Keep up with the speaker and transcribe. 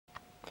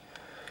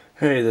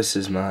Hey, this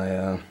is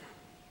my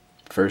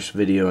first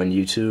video on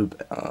YouTube.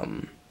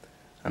 I'm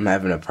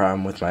having a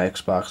problem with my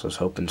Xbox. I was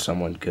hoping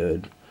someone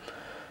could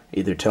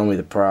either tell me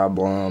the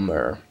problem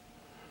or,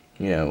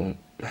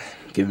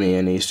 give me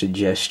any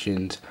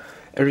suggestions.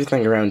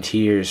 Everything around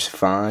here is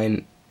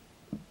fine.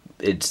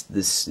 It's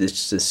the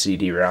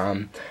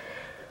CD-Rom.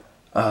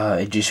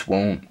 It just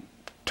won't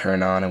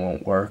turn on. It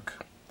won't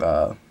work.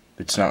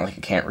 It's not like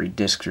it can't read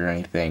discs or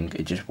anything.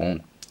 It just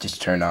won't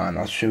turn on.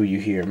 I'll show you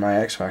here. My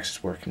Xbox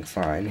is working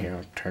fine. Here,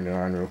 I'll turn it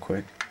on real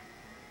quick.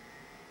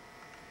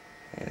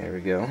 And there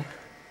we go.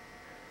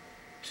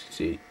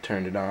 See,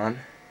 turned it on.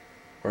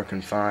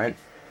 Working fine.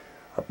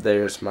 Up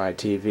there's my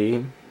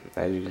TV.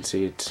 As you can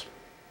see, it's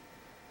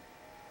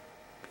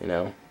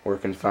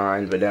working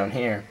fine. But down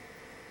here,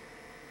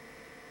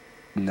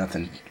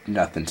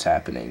 nothing's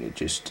happening.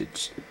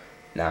 It's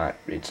not.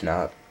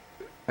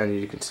 And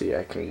you can see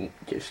I can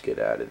just get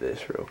out of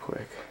this real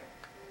quick.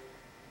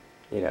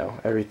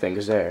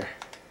 Everything's there.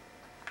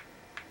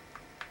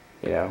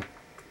 And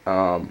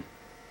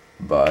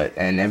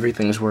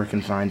everything's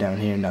working fine down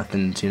here.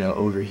 Nothing's,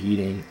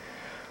 overheating.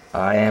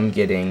 I am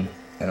getting,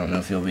 I don't know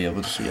if you'll be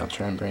able to see, I'll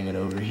try and bring it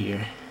over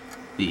here.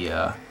 See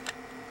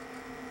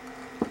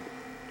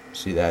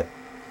that?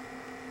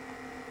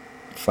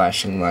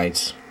 Flashing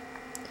lights.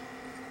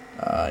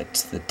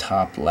 It's the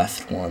top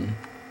left one.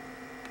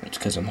 It's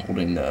because I'm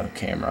holding the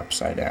camera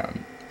upside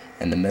down.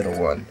 And the middle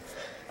one.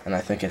 And I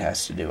think it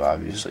has to do,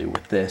 obviously,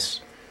 with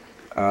this.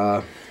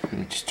 Let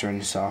me just turn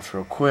this off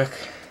real quick.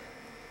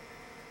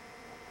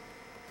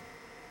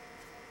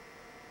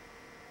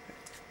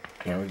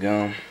 Here we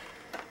go.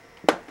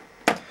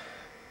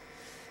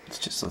 Let's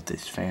just let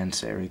these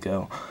fans, there we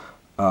go.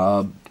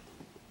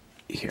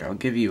 Here, I'll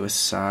give you a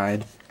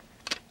side.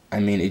 I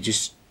mean,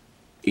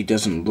 it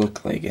doesn't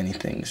look like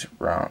anything's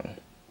wrong.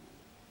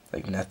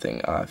 Like,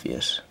 nothing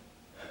obvious.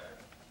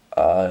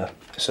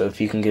 So if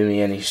you can give me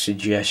any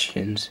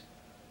suggestions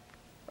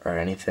or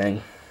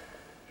anything,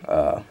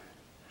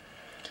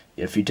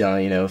 if you tell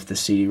me, if the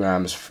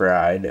CD-ROM is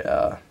fried,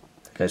 I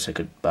guess I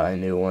could buy a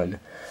new one,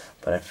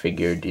 but I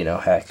figured,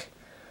 heck,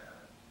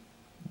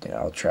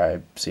 I'll try,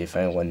 see if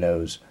anyone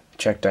knows.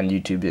 Checked on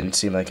YouTube, didn't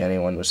seem like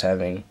anyone was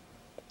having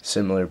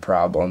similar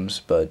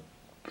problems, but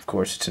of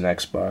course it's an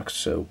Xbox,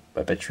 so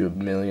I bet you a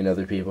million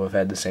other people have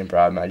had the same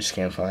problem. I just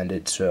can't find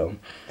it, so,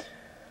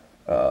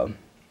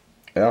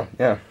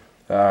 yeah.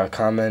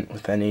 Comment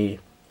with any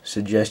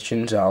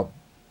suggestions. I'll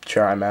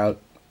try them out,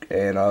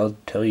 and I'll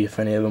tell you if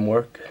any of them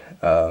work.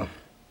 I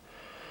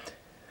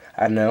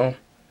don't know.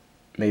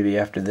 Maybe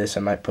after this I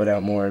might put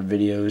out more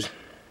videos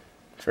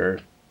for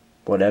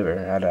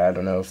whatever. I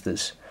don't know if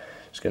this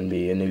is going to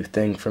be a new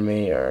thing for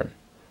me or,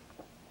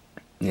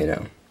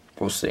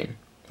 we'll see.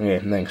 Okay,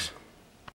 thanks.